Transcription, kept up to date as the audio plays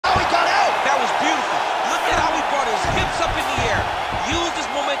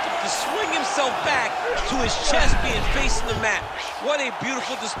himself back to his chest being facing the mat. What a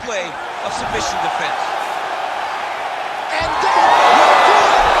beautiful display of submission defense. And there you do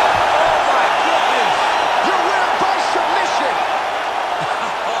it! Oh my goodness! Your winner by submission!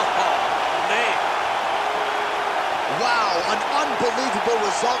 Oh, man. Wow, an unbelievable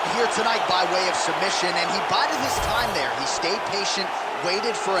result here tonight by way of submission, and he bided his time there. He stayed patient,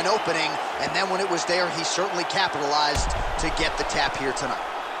 waited for an opening, and then when it was there, he certainly capitalized to get the tap here tonight.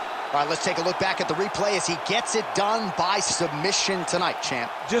 All right, let's take a look back at the replay as he gets it done by submission tonight,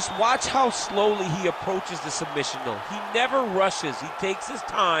 champ. Just watch how slowly he approaches the submission, though. He never rushes. He takes his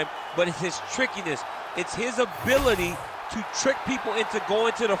time, but it's his trickiness. It's his ability to trick people into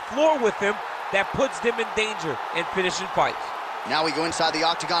going to the floor with him that puts them in danger and finishing fights. Now we go inside the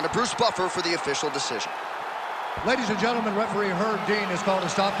octagon to Bruce Buffer for the official decision. Ladies and gentlemen, referee Herb Dean has called a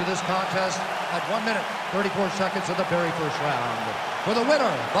stop to this contest at 1 minute, 34 seconds of the very first round. For the winner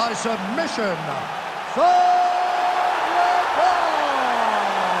by submission,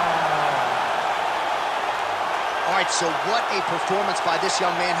 All right, so what a performance by this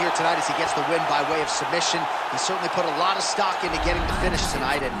young man here tonight as he gets the win by way of submission. He certainly put a lot of stock into getting the finish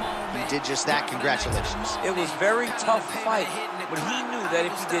tonight, and he did just that. Congratulations. It was a very tough fight, but he knew that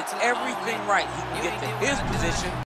if he did everything right, he could get to his position